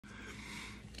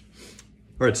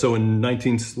All right, so in late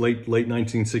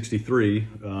 1963,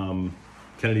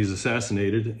 Kennedy's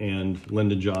assassinated, and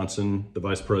Lyndon Johnson, the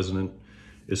vice president,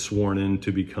 is sworn in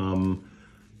to become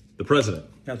the president.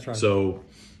 That's right. So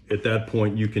at that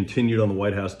point, you continued on the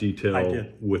White House detail. I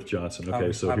did. With Johnson.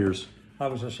 Okay, I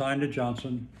was assigned to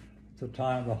Johnson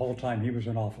the whole time he was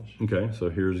in office. Okay, so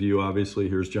here's you, obviously.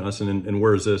 Here's Johnson, and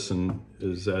where is this? And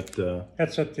is that?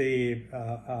 That's at the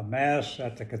Mass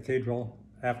at the cathedral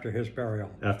after his burial.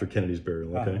 After Kennedy's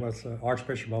burial, okay. With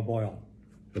Archbishop O'Boyle.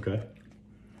 Okay.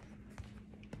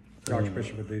 The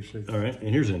Archbishop of D.C. All right, and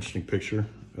here's an interesting picture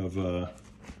of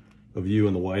you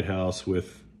in the White House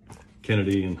with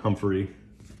Kennedy and Humphrey.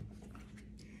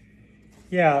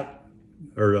 Yeah.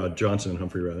 Or Johnson and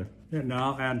Humphrey, rather. Yeah,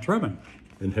 no, and Truman.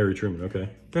 And Harry Truman, okay.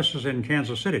 This is in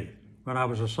Kansas City. When I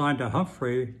was assigned to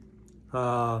Humphrey,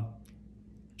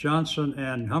 Johnson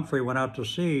and Humphrey went out to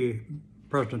see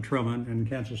President Truman in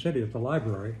Kansas City at the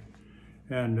library.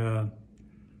 And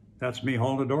that's me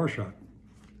holding the door shut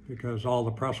because all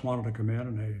the press wanted to come in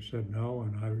and they said no,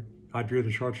 and I drew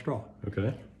the short straw.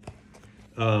 Okay.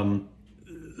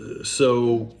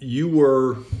 So you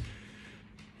were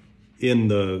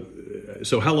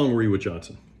so how long were you with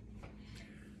Johnson?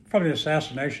 From the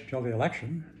assassination till the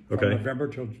election. Okay. From November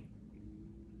till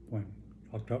when?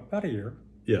 October, about a year.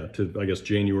 Yeah, to I guess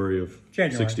January of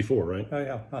 64, right?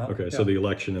 Yeah. Okay, yeah. So the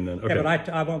election and then, okay. Yeah, but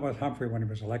I went with Humphrey when he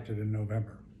was elected in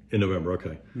November. In November,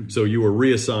 okay. Mm-hmm. So you were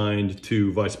reassigned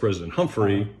to Vice President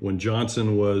Humphrey when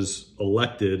Johnson was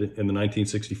elected in the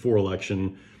 1964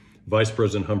 election. Vice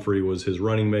President Humphrey was his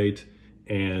running mate,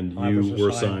 and you were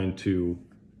assigned to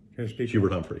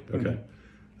Hubert Humphrey. Okay.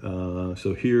 Mm-hmm.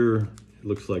 So here it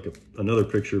looks like another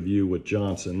picture of you with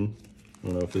Johnson. I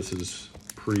don't know if this is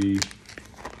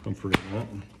pre-Humphrey or not.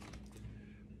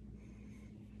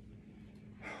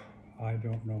 I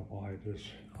don't know why this.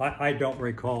 I don't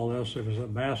recall this. It was at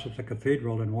Mass at the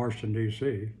Cathedral in Washington,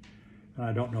 D.C. And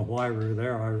I don't know why we were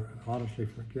there. I honestly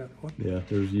forget what. Yeah,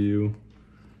 there's you.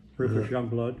 Rufus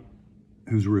Youngblood.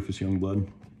 Who's Rufus Youngblood?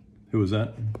 Who was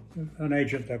that? An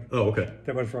agent that. Oh, okay.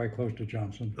 That was very close to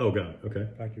Johnson. Oh, got it. Okay.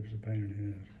 In fact, he was a pain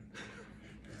in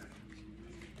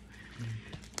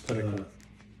the ass.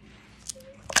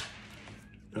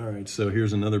 All right, so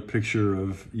here's another picture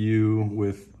of you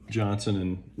with Johnson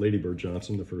and Lady Bird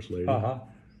Johnson, the First Lady.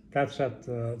 That's at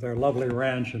their lovely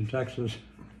ranch in Texas,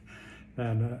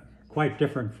 and quite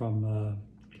different from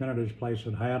Kennedy's place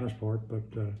in Hyannisport. But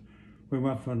we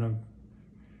went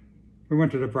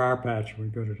to the Briar Patch when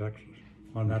we go to Texas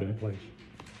on that place.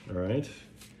 All right,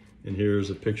 and here's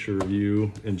a picture of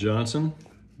you and Johnson.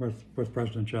 With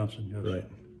President Johnson, yes. Right.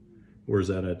 Where's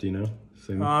that at? Do you know?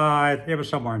 It was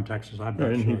somewhere in Texas. I'm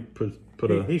not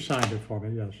sure. He signed it for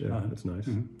me. Yes. Yeah, that's nice.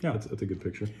 Mm-hmm. Yeah, that's a good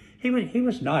picture. He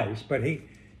was nice, but he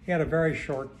had a very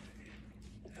short.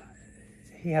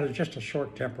 He had just a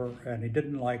short temper, and he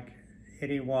didn't like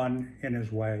anyone in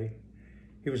his way.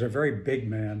 He was a very big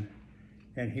man,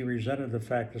 and he resented the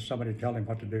fact that somebody told him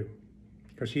what to do,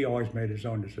 because he always made his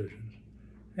own decisions.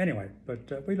 Anyway,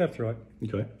 but we lived through it.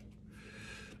 Okay.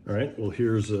 All right. Well,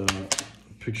 here's a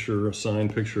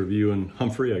signed picture of you and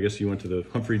Humphrey. I guess you went to the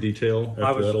Humphrey detail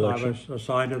after that election? I was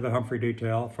assigned to the Humphrey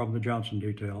detail from the Johnson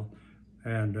detail,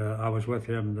 and I was with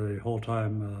him the whole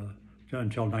time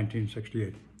until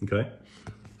 1968. Okay,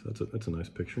 so that's a nice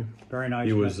picture. Very nice.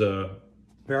 He was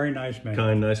very nice man.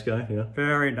 Kind, nice guy. Yeah.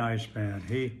 Very nice man.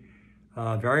 He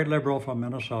very liberal from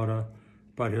Minnesota,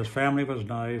 but his family was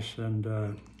nice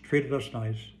and treated us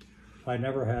nice. I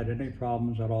never had any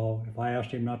problems at all. If I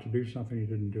asked him not to do something, he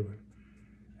didn't do it.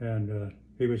 And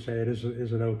he would say, is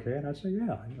it okay? And I'd say,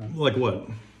 yeah. You know. Like what?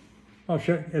 Oh,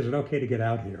 sure. Is it okay to get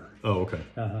out here? Oh, okay.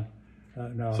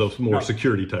 No. So it's more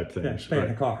security type things. Yeah, stay in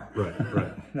the car. Right.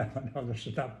 No,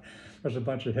 there's a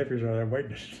bunch of hippies over there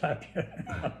waiting to slap you.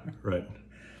 Right.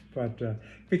 But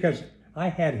because I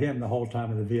had him the whole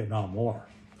time of the Vietnam War.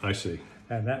 I see.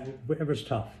 And it was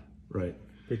tough. Right.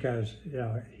 Because,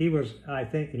 he was, I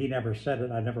think he never said it.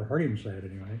 I never heard him say it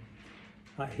anyway.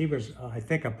 He was, I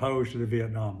think, opposed to the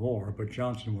Vietnam War, but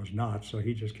Johnson was not, so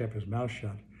he just kept his mouth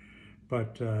shut.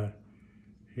 But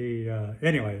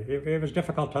anyway, it was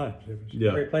difficult times. It was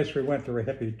every place we went, there were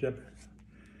hippie.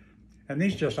 And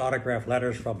these just autographed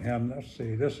letters from him. Let's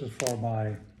see, this is for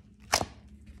my,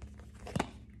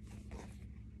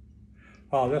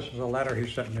 this is a letter he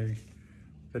sent me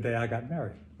the day I got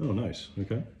married. Oh, nice,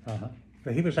 okay.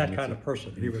 But he was that kind of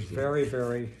person. He was very,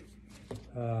 very...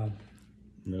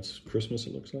 And that's Christmas,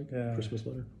 it looks like? Yeah. Christmas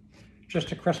letter?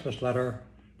 Just a Christmas letter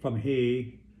from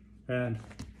he and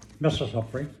Mrs.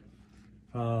 Humphrey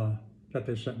that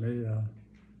they sent me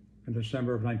in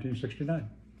December of 1969.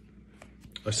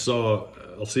 I saw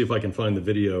I'll see if I can find the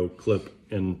video clip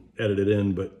and edit it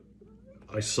in, but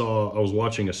I was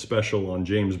watching a special on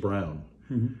James Brown,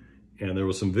 and there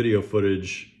was some video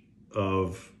footage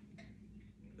of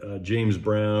James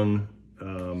Brown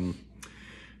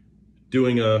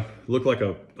doing looked like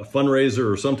a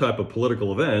fundraiser or some type of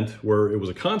political event where it was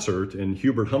a concert, and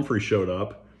Hubert Humphrey showed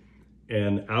up,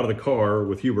 and out of the car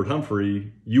with Hubert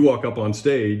Humphrey, you walk up on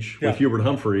stage with Hubert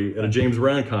Humphrey at a James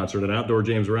Brown concert, an outdoor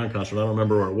James Brown concert. I don't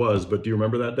remember where it was, but do you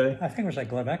remember that day? I think it was at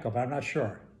Glen Echo, but I'm not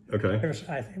sure. Okay.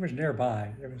 I think it was nearby.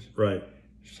 It was right.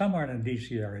 Somewhere in the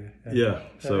D.C. area. Yeah.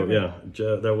 So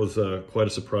that was quite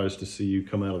a surprise to see you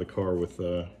come out of the car with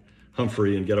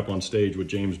Humphrey and get up on stage with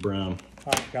James Brown.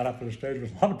 I got up on the stage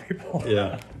with a lot of people.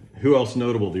 Yeah. Who else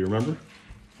notable? Do you remember?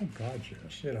 Oh God,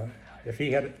 yes. You know, if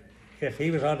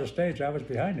he was on the stage, I was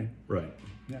behind him. Right.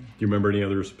 Yeah. Do you remember any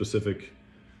other specific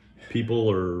people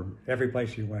or? Every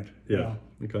place he went. Yeah. You know.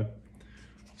 Okay.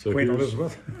 So Queen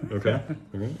Elizabeth. Okay.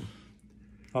 All right.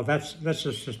 Oh, that's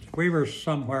just we were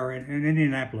somewhere in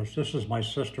Indianapolis. This is my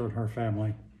sister and her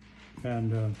family,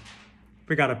 and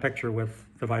we got a picture with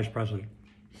the vice president.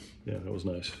 Yeah, that was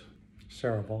nice.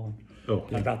 Sarah Vaughan. Oh,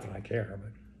 yeah. Not that I care,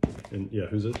 but. And yeah,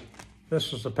 who's this?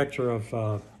 This is a picture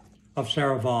of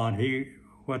Sarah Vaughan. He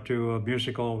went to a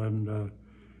musical, and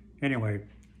anyway,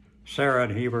 Sarah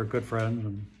and he were good friends,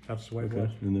 and that's the way it was.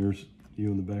 And there's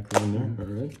you in the background there.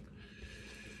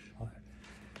 All right.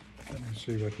 Let me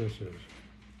see what this is.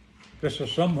 This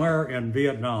is somewhere in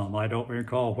Vietnam. I don't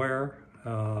recall where.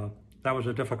 That was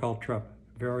a difficult trip,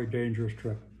 very dangerous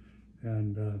trip.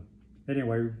 And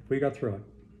anyway, we got through it.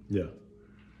 Yeah.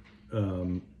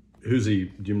 Who's he?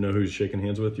 Do you know who he's shaking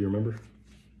hands with? Do you remember?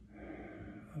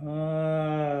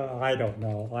 I don't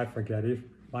know. I forget.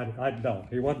 I don't.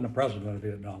 He wasn't the president of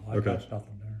Vietnam. That's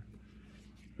nothing there.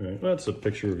 All right. Well, that's a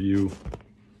picture of you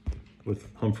with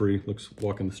Humphrey. Looks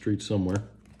walking the street somewhere.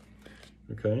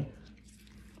 Okay.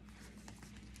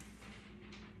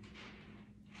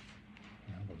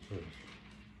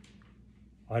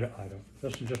 I don't.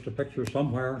 This is just a picture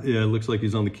somewhere. Yeah, it looks like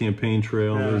he's on the campaign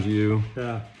trail. Yeah. There's you.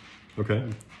 Yeah. Okay.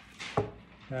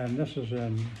 And this is I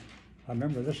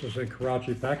remember this is in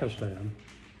Karachi, Pakistan.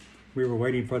 We were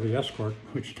waiting for the escort,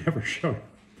 which never showed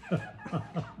up.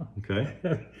 Okay.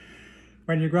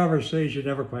 When you go overseas, you're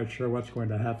never quite sure what's going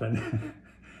to happen.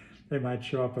 They might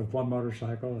show up with one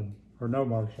motorcycle or no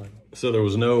motorcycle. So there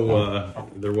was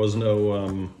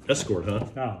no escort, huh?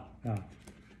 No.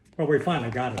 Well, we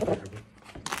finally got it there,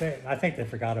 but I think they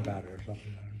forgot about it or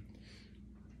something.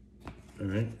 All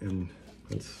right, and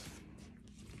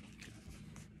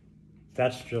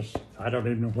that's just, I don't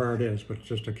even know where it is, but it's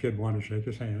just a kid wanting to shake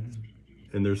his hand.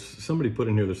 And there's somebody put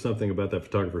in here, there's something about that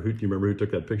photographer. Do you remember who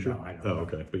took that picture? No, I don't know. know.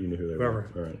 Okay, but you knew who they Whoever.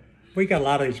 were. All right. We got a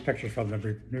lot of these pictures from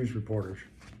the news reporters.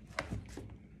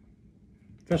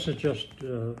 This is just,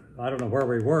 I don't know where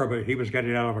we were, but he was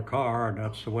getting out of a car, and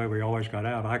that's the way we always got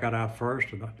out. I got out first,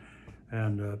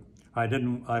 and I had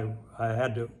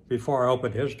to, before I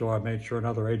opened his door, I made sure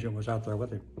another agent was out there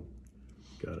with him.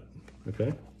 Got it.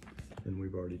 Okay. And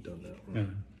we've already done that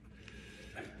one.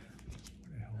 Yeah.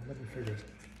 Let me figure.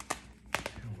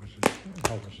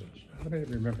 How was this? Let me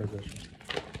remember this one.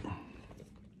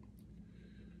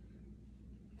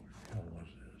 How was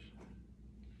this?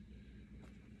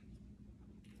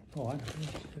 Oh, I know.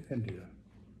 It's India.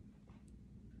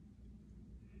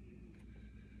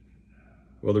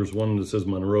 Well, there's one that says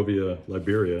Monrovia,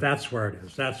 Liberia. That's where it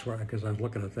is. That's where, because I was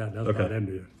looking at that. That's not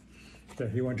India. Yeah,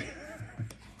 he went.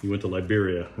 You went to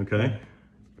Liberia, okay?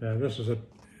 Yeah, is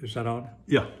that on?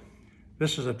 Yeah.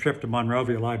 This is a trip to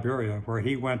Monrovia, Liberia, where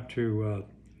he went to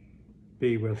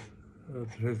be with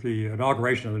the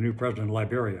inauguration of the new president of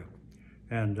Liberia.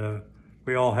 And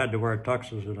we all had to wear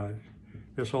tuxes, and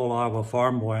this old Iowa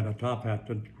farm boy in a top hat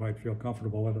didn't quite feel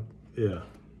comfortable with it. Yeah.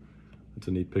 That's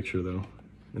a neat picture, though.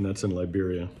 And that's in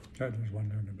Liberia. There's one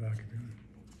there in the back of you.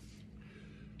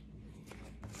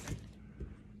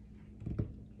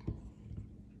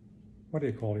 What do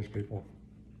you call these people?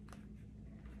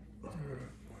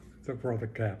 The for the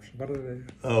caps. What are they?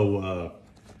 Oh,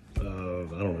 I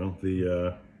don't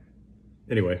know.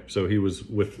 Anyway, so he was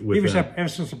with he was at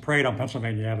a parade on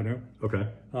Pennsylvania Avenue. Okay.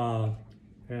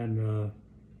 And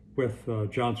with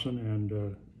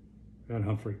Johnson and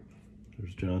Humphrey.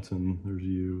 There's Johnson, there's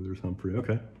you, there's Humphrey.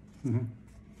 Okay. Mm-hmm.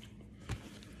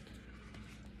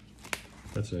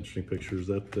 That's an interesting picture. Is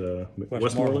that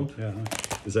Westmoreland? Yeah.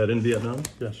 Is that in Vietnam?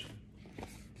 Yes.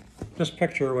 This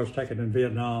picture was taken in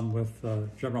Vietnam with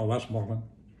General Westmoreland.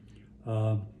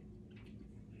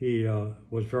 He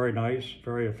was very nice,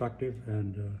 very effective,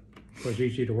 and was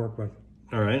easy to work with.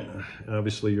 All right.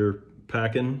 Obviously, you're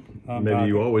packing. Maybe packing.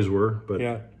 you always were, but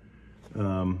yeah.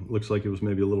 Looks like it was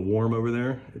maybe a little warm over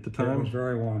there at the It time. was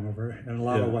very warm over in a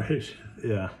lot of ways.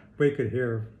 Yeah. We could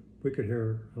hear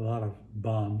a lot of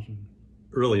bombs.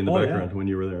 Early in the background yeah. when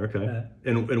you were there, okay.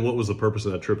 Yeah. And what was the purpose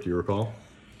of that trip, do you recall?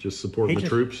 Just supporting the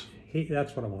troops?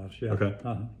 That's what it was, yeah. Okay.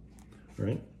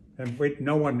 Right. And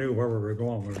no one knew where we were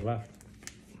going when we left.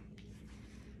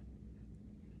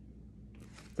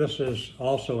 This is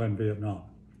also in Vietnam,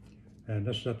 and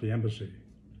this is at the embassy.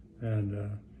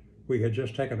 And we had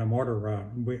just taken a mortar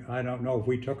round. I don't know if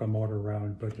we took a mortar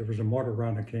round, but there was a mortar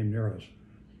round that came near us.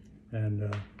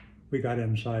 And we got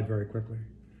inside very quickly.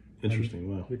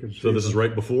 Interesting, wow. You can see so this is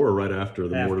right before or right after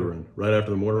the mortar round? Right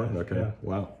after the mortar round? Okay, yeah.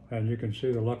 Wow. And you can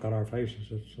see the look on our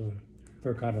faces.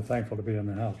 We're kind of thankful to be in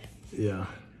the house. Yeah.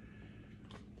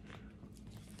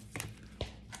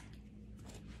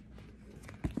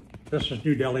 This is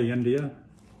New Delhi, India.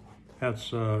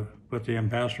 That's with the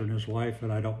ambassador and his wife,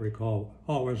 and I don't recall.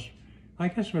 Oh, I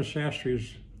guess it was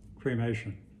Shastri's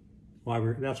cremation.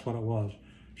 That's what it was.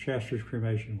 Shastri's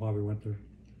cremation while we went there.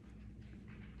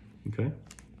 Okay.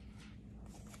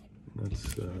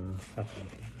 That's,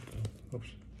 oops.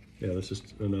 yeah, this is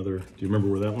another, do you remember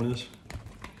where that one is?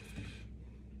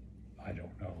 I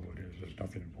don't know who it is. It's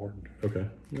nothing important. Okay.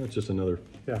 Yeah, it's just another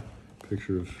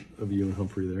picture of you and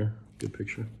Humphrey there. Good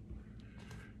picture.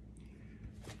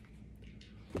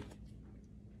 I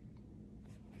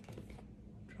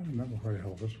don't remember where the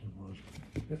hell this one was.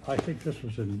 I think this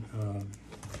was in,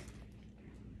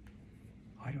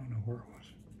 I don't know where it was.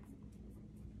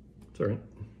 It's all right.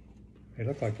 They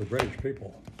looked like the British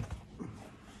people.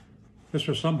 This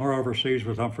was somewhere overseas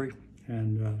with Humphrey,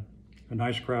 and a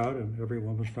nice crowd, and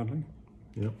everyone was friendly.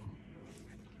 Yep.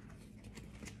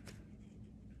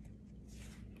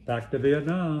 Back to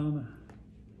Vietnam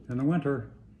in the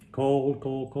winter. Cold,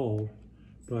 cold, cold.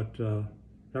 But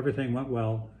everything went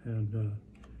well, and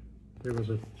it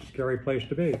was a scary place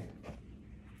to be.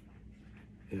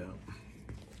 Yeah.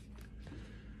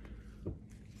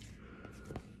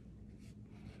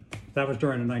 That was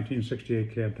during the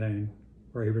 1968 campaign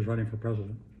where he was running for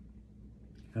president.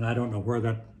 And I don't know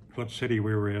what city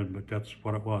we were in, but that's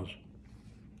what it was.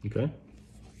 Okay.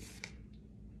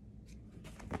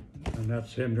 And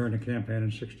that's him during the campaign in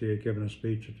 68 giving a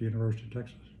speech at the University of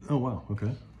Texas. Oh, wow,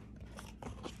 okay.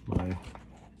 My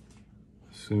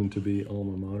soon-to-be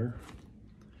alma mater.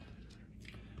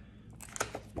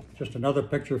 Just another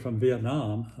picture from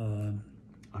Vietnam.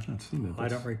 I've not seen that. I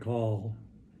don't recall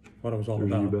what it was all There's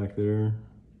about. you back there.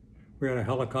 We had a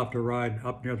helicopter ride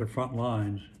up near the front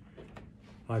lines.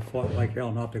 I fought like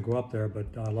hell not to go up there, but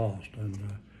I lost. And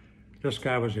this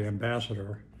guy was the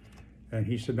ambassador, and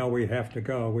he said, "No, we have to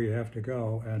go. We have to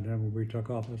go." And then when we took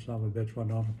off, the son of a bitch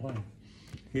went on the plane.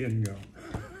 He didn't go.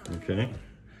 Okay.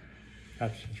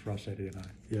 That's just Russ, Eddie, and I.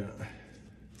 Yeah.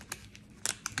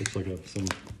 Looks like a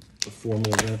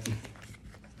formal event.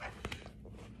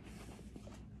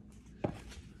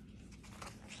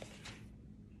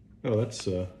 Oh, that's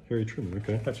Harry Truman,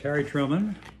 okay. That's Harry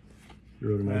Truman. You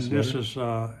wrote a nice And this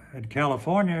letter. is in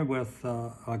California with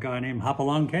a guy named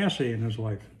Hopalong Cassie and his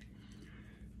wife,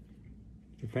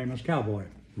 the famous cowboy.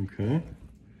 Okay.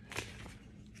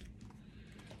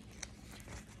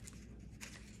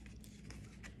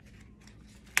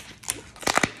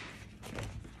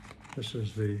 This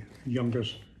is the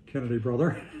youngest Kennedy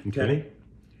brother, Okay. Teddy.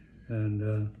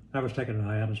 And that was taken in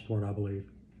Hyannisport, I believe.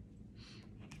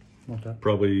 What's that?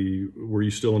 Probably, were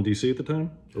you still in D.C. at the time?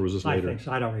 Or was this later? I think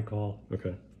so. I don't recall.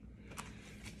 Okay.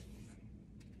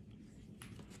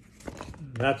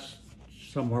 That's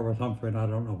somewhere with Humphrey, and I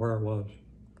don't know where it was.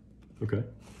 Okay.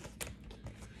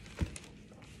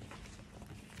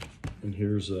 And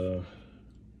here's, how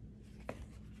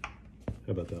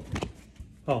about that one?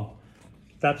 Oh,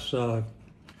 that's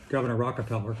Governor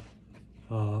Rockefeller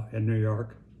in New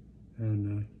York,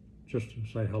 and just to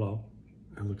say hello.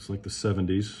 It looks like the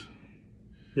 70s.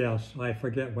 Yes, I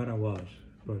forget when it was,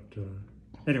 but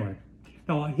anyway.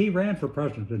 No, he ran for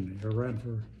president, didn't he? Or ran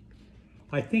for,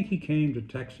 I think he came to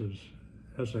Texas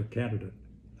as a candidate.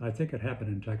 I think it happened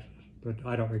in Texas, but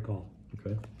I don't recall.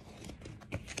 Okay.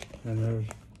 And there's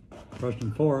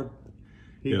President Ford.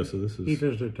 He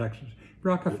visited Texas.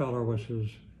 Rockefeller was his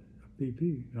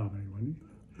VP nominee, wasn't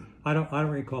he? I don't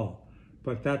recall,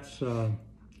 but that's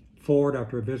Ford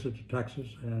after a visit to Texas,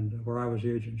 and where I was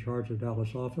the agent in charge of the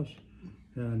Dallas office,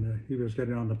 and he was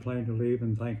getting on the plane to leave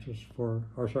and thanked us for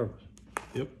our service.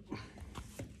 Yep.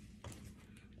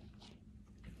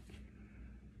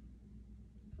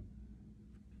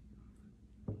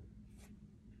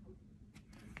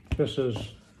 This is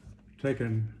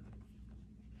taken,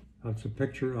 that's a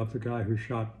picture of the guy who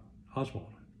shot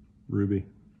Oswald. Ruby.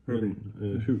 Ruby.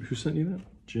 Who sent you that?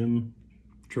 Jim?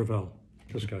 Travell,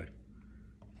 this guy.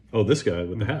 Oh, this guy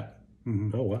with the hat.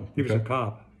 Mm-hmm. Oh, wow. He was a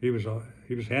cop. He was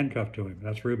handcuffed to him.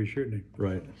 That's Ruby shooting him.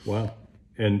 Right. Wow.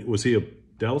 And was he a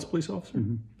Dallas police officer?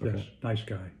 Mm-hmm. Yes, nice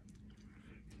guy.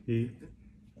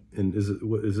 And is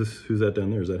this, who's that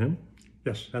down there? Is that him?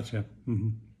 Yes, that's him. Mm-hmm.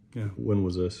 Yeah. When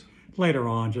was this? Later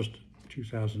on, just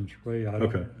 2003. I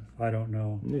don't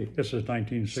know. Neat. This is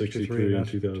 1963. 63 and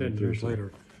That's 10 2003. years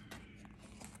later.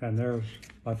 And there's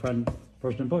my friend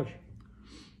President Bush.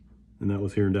 And that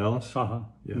was here in Dallas? Uh-huh.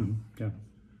 Yeah. Mm-hmm. Yeah.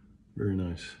 Very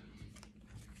nice.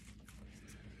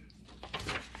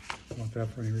 Want that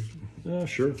for any reason?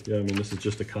 Sure. Yeah, I mean, this is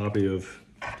just a copy of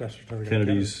Death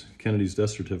certificate. Kennedy's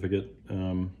death certificate, a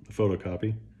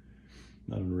photocopy.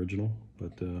 Not an original,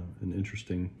 but an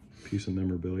interesting piece of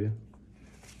memorabilia.